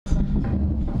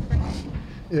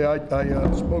Yeah,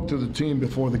 I spoke to the team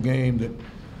before the game that,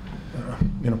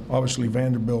 obviously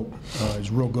Vanderbilt is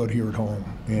real good here at home,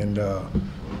 and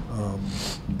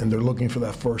they're looking for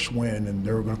that first win, and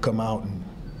they were going to come out and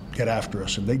get after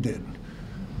us, and they did.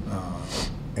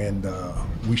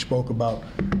 We spoke about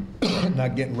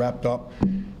not getting wrapped up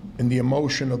in the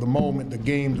emotion of the moment, the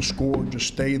game, the score, just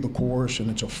stay the course, and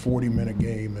it's a 40-minute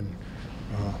game. And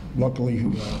luckily,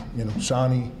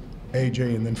 Hassani,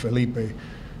 AJ, and then Felipe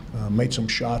made some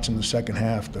shots in the second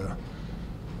half to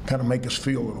kind of make us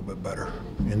feel a little bit better.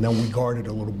 And then we guarded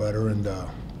a little better, and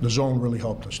the zone really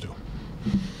helped us too.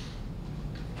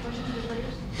 Questions for the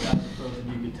players? Yeah, I suppose if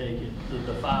you could take it,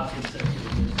 the 5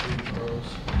 consecutive missed free throws,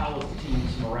 how was the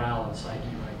team's morale and psyche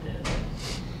right then?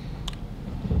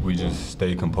 We just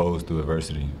stayed composed through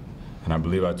adversity. And I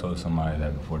believe I told somebody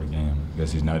that before the game. I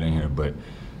guess he's not in here, but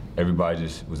everybody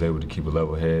just was able to keep a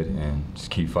level head and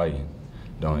just keep fighting.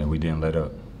 And we didn't let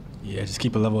up. Yeah, just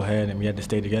keep a level head, and we had to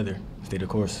stay together, stay the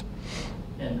course.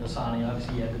 And Hassani,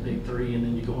 obviously you had the big 3, and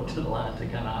then you go into the line to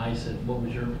kind of ice it. What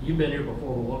was you've been here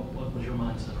before, but what was your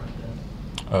mindset right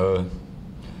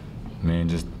then?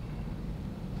 Just,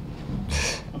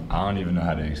 I don't even know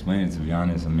how to explain it, to be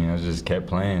honest. I just kept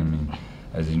playing.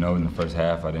 As you know, in the first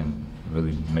half, I didn't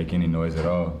really make any noise at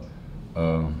all.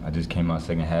 I just came out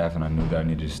second half, and I knew that I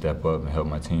needed to step up and help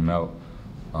my team out.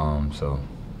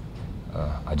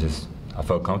 I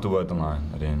felt comfortable at the line.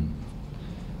 I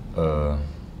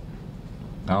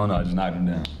don't know, I just knocked him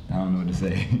down. I don't know what to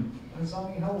say.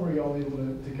 Hassani, how were y'all able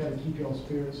to kind of keep y'all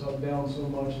spirits up down so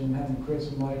much, and having Chris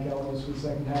and Mike out most of the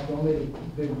second half? Y'all made a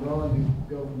big run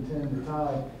to go from 10 to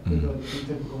tie with the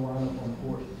typical lineup on the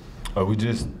court.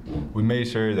 We made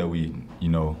sure that we,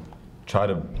 try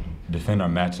to defend our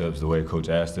matchups the way Coach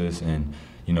asked us, and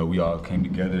we all came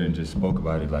together and just spoke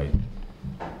about it, like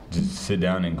just sit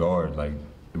down and guard. Like,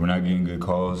 if we're not getting good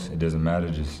calls, it doesn't matter.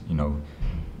 Just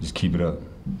keep it up.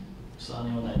 Sonny,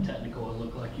 on that technical, it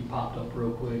looked like you popped up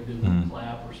real quick. Didn't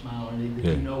clap or smile or anything.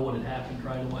 Did you know what had happened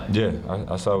right away? Yeah,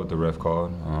 I saw what the ref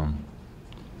called.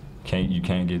 You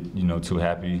can't get too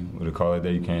happy with a call like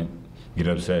that. You can't get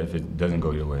upset if it doesn't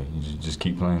go your way. You just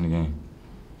keep playing the game.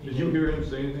 Did you hear him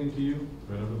say anything to you?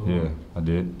 Yeah, I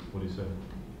did. What did he say?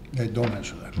 Hey, don't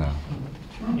answer that. No.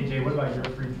 AJ, what about your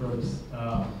free throws?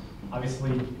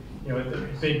 Obviously, it's a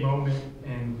big moment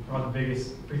and one of the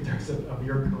biggest free throws of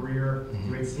your career.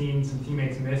 You had seen some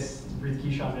teammates miss.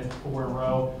 Keyshawn missed 4 in a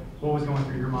row. What was going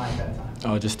through your mind at that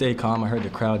time? Oh, just stay calm. I heard the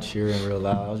crowd cheering real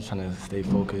loud. I was just trying to stay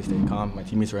focused, stay calm. My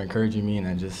teammates were encouraging me, and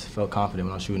I just felt confident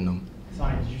when I was shooting them.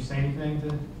 Sonny, did you say anything to?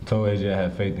 I told AJ I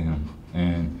had faith in him,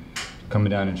 and coming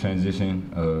down in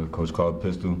transition, Coach called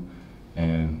pistol,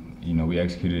 and we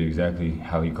executed exactly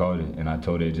how he called it. And I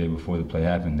told AJ before the play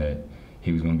happened that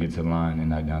he was going to get to the line and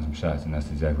knock down some shots, and that's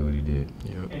exactly what he did.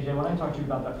 Yep. AJ, when I talked to you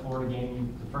about that Florida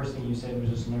game, the first thing you said was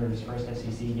just nervous. First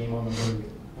SEC game on the road.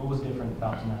 What was different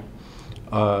about tonight?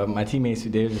 My teammates,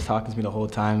 they were just talking to me the whole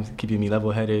time, keeping me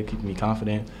level-headed, keeping me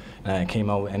confident. And I came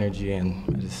out with energy, and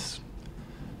I just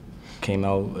came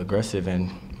out aggressive,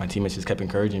 and my teammates just kept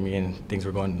encouraging me, and things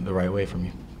were going the right way for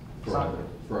me.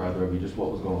 For either of you, just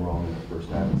what was going wrong in the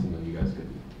first half? It seemed like you guys could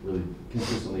really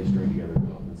consistently string together the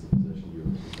offensive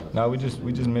possession. No, we just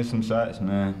missed some shots,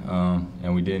 man,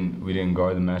 and we didn't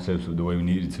guard the matchups the way we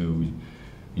needed to.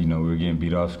 We were getting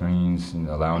beat off screens and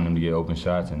allowing them to get open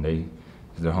shots, and it's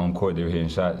their home court, they were hitting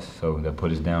shots, so that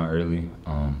put us down early.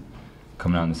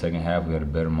 Coming out in the second half, we had a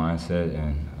better mindset,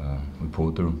 and we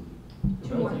pulled through.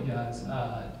 Both you guys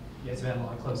have had a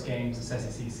lot of close games this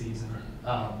SEC season.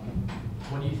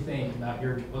 What do you think about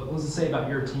what does it say about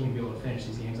your team to be able to finish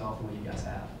these games off the way you guys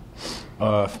have?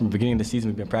 From the beginning of the season,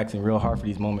 we've been practicing real hard for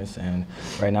these moments, and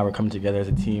right now we're coming together as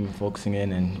a team, focusing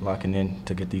in and locking in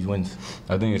to get these wins.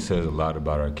 I think it says a lot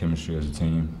about our chemistry as a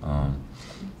team.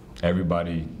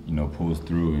 Everybody, pulls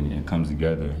through and comes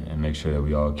together and makes sure that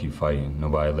we all keep fighting.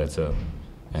 Nobody lets up.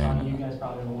 Sonny, you guys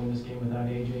probably don't win this game without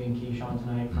AJ and Keyshawn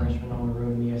tonight, freshmen on the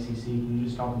road in the SEC. Can you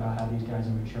just talk about how these guys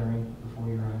are maturing before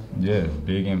your eyes? Yeah,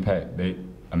 big impact.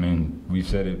 We've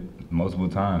said it multiple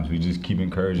times. We just keep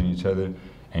encouraging each other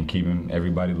and keeping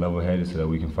everybody level-headed so that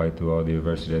we can fight through all the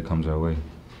adversity that comes our way.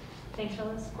 Thanks,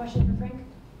 fellas. Question for Frank?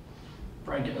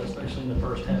 Frank, especially in the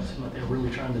first half, seemed like they were really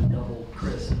trying to double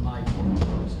Chris and Mike. I'm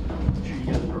sure you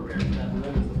guys were prepared for that, but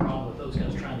what was the problem with those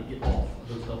guys trying to get off of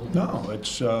those double? No,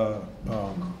 it's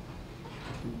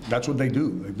that's what they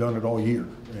do. They've done it all year,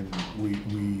 and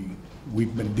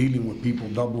we've been dealing with people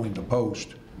doubling the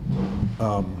post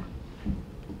a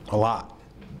lot.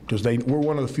 Because we're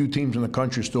one of the few teams in the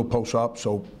country still post up,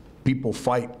 so people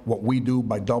fight what we do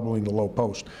by doubling the low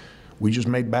post. We just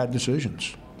made bad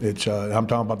decisions. I'm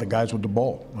talking about the guys with the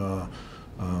ball.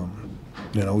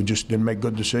 You know, we just didn't make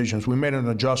good decisions. We made an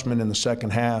adjustment in the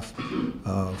second half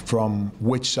from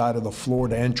which side of the floor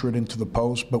to enter it into the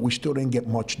post, but we still didn't get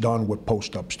much done with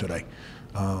post-ups today.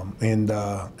 And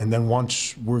then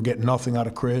once we're getting nothing out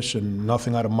of Chris and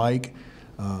nothing out of Mike,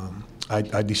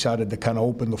 I decided to kind of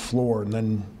open the floor and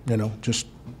then, you know, just,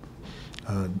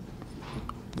 I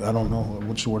don't know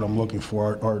what's the word I'm looking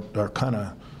for, our kind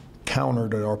of counter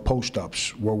to our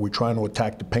post-ups where we're trying to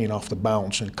attack the paint off the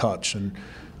bounce and cuts. And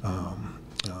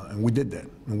we did that.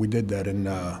 And we did that. And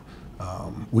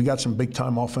we got some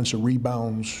big-time offensive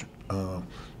rebounds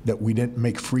that we didn't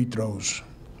make free throws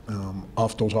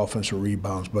off those offensive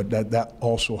rebounds. But that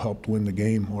also helped win the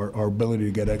game, our ability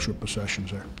to get extra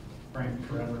possessions there. Frank,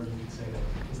 forever you could say that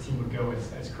his team would go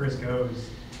as Chris goes.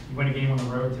 You win a game on the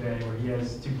road today where he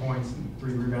has 2 points and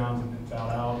 3 rebounds and then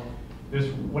fouled out.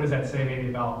 What does that say maybe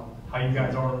about how you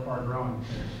guys are growing?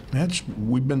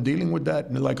 We've been dealing with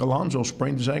that. Like Alonzo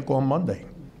sprained his ankle on Monday.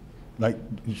 Like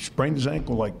he sprained his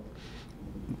ankle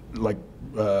right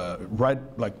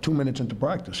 2 minutes into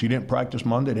practice. He didn't practice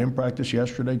Monday, didn't practice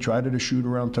yesterday, tried to shoot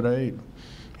around today.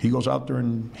 He goes out there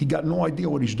and he got no idea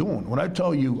what he's doing. When I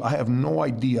tell you I have no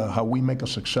idea how we make a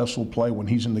successful play when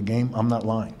he's in the game, I'm not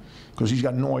lying, because he's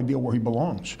got no idea where he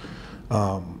belongs.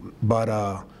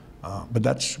 But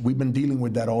we've been dealing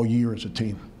with that all year as a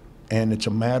team. And it's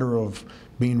a matter of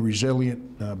being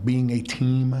resilient, being a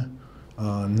team,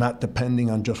 not depending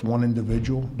on just one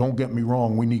individual. Don't get me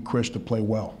wrong, we need Chris to play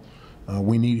well.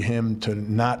 We need him to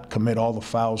not commit all the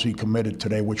fouls he committed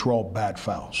today, which were all bad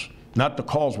fouls. Not the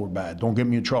calls were bad, don't get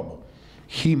me in trouble.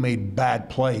 He made bad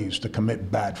plays to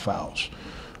commit bad fouls.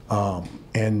 But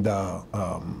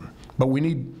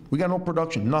we got no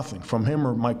production, nothing from him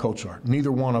or Mike Kotsar.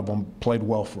 Neither one of them played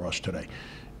well for us today.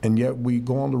 And yet we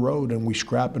go on the road and we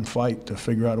scrap and fight to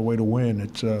figure out a way to win.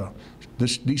 It's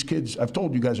these kids, I've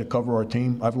told you guys that cover our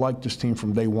team, I've liked this team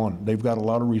from day one. They've got a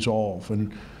lot of resolve.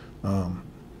 And,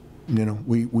 you know,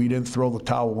 we didn't throw the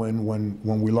towel in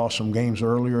when we lost some games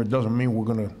earlier. It doesn't mean we're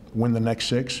going to win the next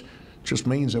 6. It just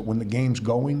means that when the game's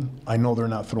going, I know they're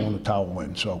not throwing the towel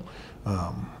in. So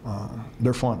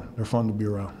they're fun. They're fun to be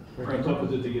around. How tough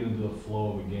is it to get into the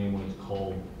flow of a game when it's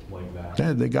cold like that?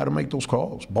 Yeah, they got to make those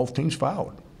calls. Both teams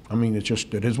fouled. I mean, it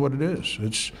is what it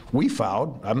is. We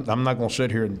fouled. I'm not going to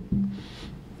sit here and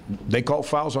they call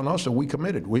fouls on us that we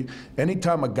committed.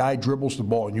 Anytime a guy dribbles the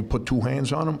ball and you put 2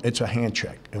 hands on him, it's a hand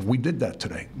check. And we did that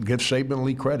today. Give Saban and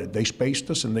Lee credit. They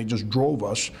spaced us and they just drove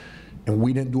us, and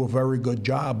we didn't do a very good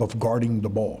job of guarding the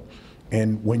ball.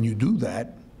 And when you do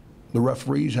that, the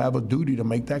referees have a duty to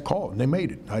make that call, and they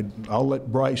made it. I'll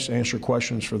let Bryce answer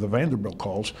questions for the Vanderbilt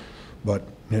calls, but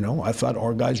you know, I thought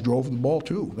our guys drove the ball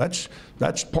too. That's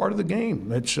part of the game.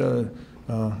 That's you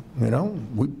know,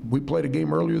 we played a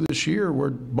game earlier this year where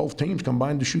both teams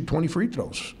combined to shoot 20 free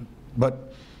throws,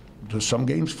 but do some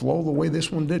games flow the way this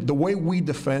one did? The way we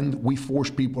defend, we force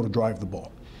people to drive the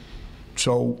ball.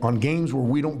 So on games where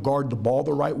we don't guard the ball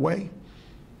the right way,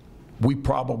 we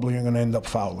probably are going to end up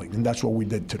fouling, and that's what we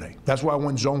did today. That's why I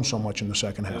went zone so much in the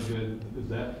second half. Is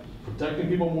that protecting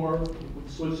people more with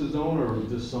switch to zone, or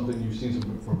is this something you've seen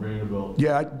from Vanderbilt?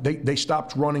 Yeah, they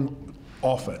stopped running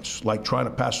offense, like trying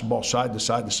to pass the ball side to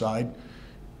side to side,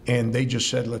 and they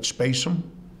just said, let's space them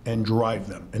and drive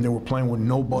them. And they were playing with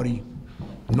nobody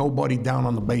down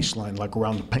on the baseline, like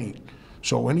around the paint.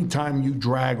 So anytime you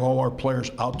drag all our players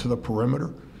out to the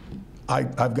perimeter,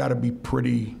 I've got to be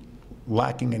pretty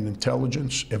lacking in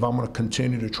intelligence if I'm going to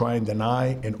continue to try and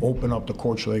deny and open up the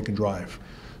court so they can drive.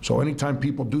 So anytime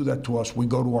people do that to us, we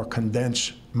go to our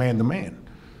condensed man-to-man.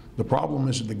 The problem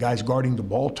is that the guys guarding the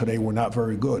ball today were not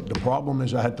very good. The problem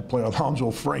is I had to play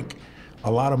Alonzo Frank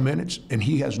a lot of minutes, and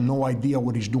he has no idea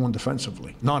what he's doing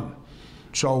defensively, none.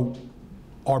 So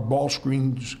our ball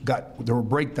screens there were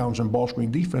breakdowns in ball screen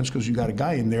defense because you got a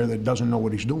guy in there that doesn't know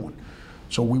what he's doing.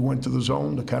 So we went to the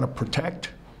zone to kind of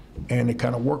protect, and it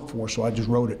kind of worked for us, so I just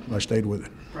wrote it, and I stayed with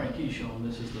it. Frank, he's showing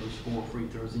this is those 4 free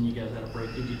throws, and you guys had a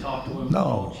break. Did you talk to him?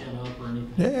 No. Chin up or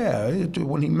anything? Yeah,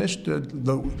 when he missed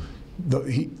the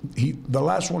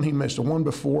last one he missed, the one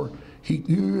before,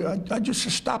 I just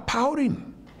said, stop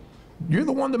pouting. You're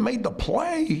the one that made the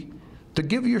play to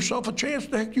give yourself a chance.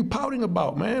 The heck you pouting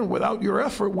about, man? Without your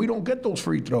effort, we don't get those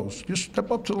free throws. Just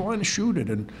step up to the line and shoot it.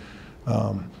 And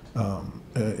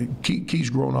Key's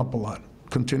grown up a lot.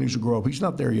 Continues to grow up. He's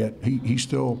not there yet. He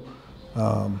still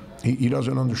he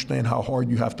doesn't understand how hard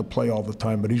you have to play all the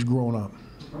time, but he's grown up.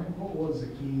 Frank, what was the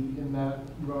key in that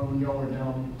run when y'all were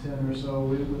down 10 or so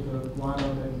with the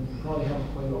lineup and you probably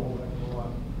haven't played the whole heck of a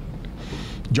lot?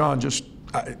 John,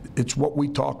 it's what we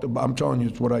talked about. I'm telling you,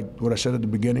 it's what I said at the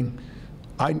beginning.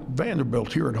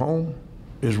 Vanderbilt here at home,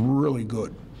 is really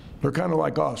good. They're kind of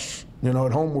like us. You know,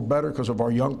 at home we're better because of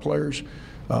our young players.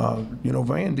 You know,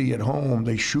 Vandy at home,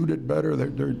 they shoot it better.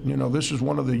 You know, this is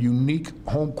one of the unique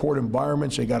home court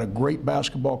environments. They got a great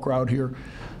basketball crowd here.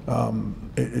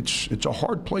 It's a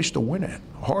hard place to win at.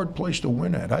 Hard place to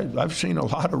win at. I've seen a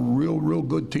lot of real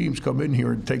good teams come in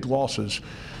here and take losses.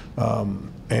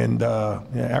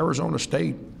 Arizona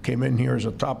State came in here as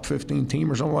a top 15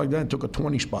 team or something like that and took a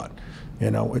 20 spot.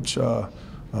 You know, it's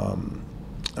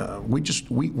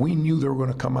we knew they were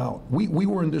going to come out. We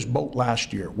were in this boat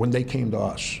last year when they came to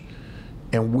us,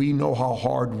 and we know how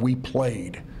hard we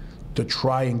played to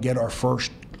try and get our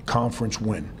first conference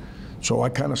win. So I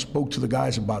kind of spoke to the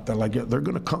guys about that. Like, they're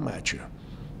going to come at you.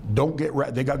 Don't get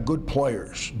they got good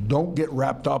players. Don't get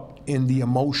wrapped up in the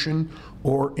emotion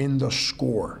or in the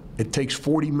score. It takes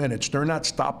 40 minutes. They're not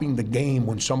stopping the game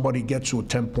when somebody gets to a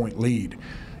 10-point lead.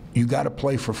 You got to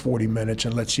play for 40 minutes,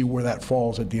 and let's see where that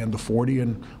falls at the end of 40.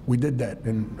 And we did that,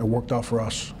 and it worked out for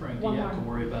us. Frank, do you have to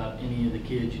worry about any of the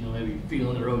kids, you know, maybe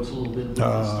feeling their oats a little bit at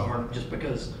the start, just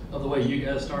because of the way you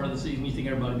guys started the season? You think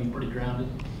everybody will be pretty grounded?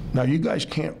 Now, you guys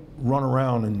can't run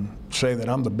around and say that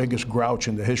I'm the biggest grouch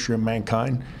in the history of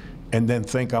mankind and then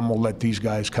think I'm going to let these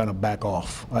guys kind of back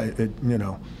off. You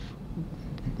know,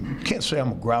 you can't say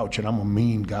I'm a grouch and I'm a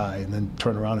mean guy and then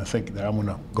turn around and think that I'm going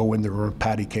to go in there and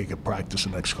patty cake at practice the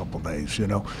next couple of days, you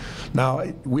know. Now,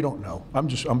 we don't know. I'm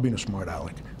being a smart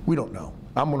aleck. We don't know.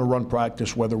 I'm going to run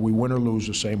practice whether we win or lose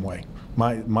the same way.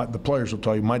 The players will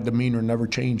tell you my demeanor never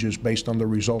changes based on the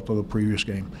result of the previous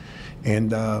game.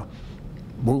 And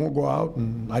we're going to go out,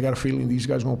 and I got a feeling these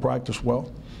guys are going to practice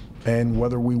well. And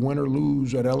whether we win or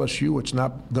lose at LSU, it's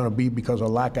not going to be because of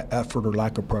lack of effort or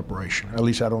lack of preparation. At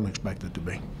least I don't expect it to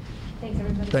be. Thanks,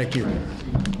 everybody. Thank you.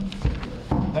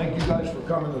 Thank you guys for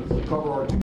coming to cover our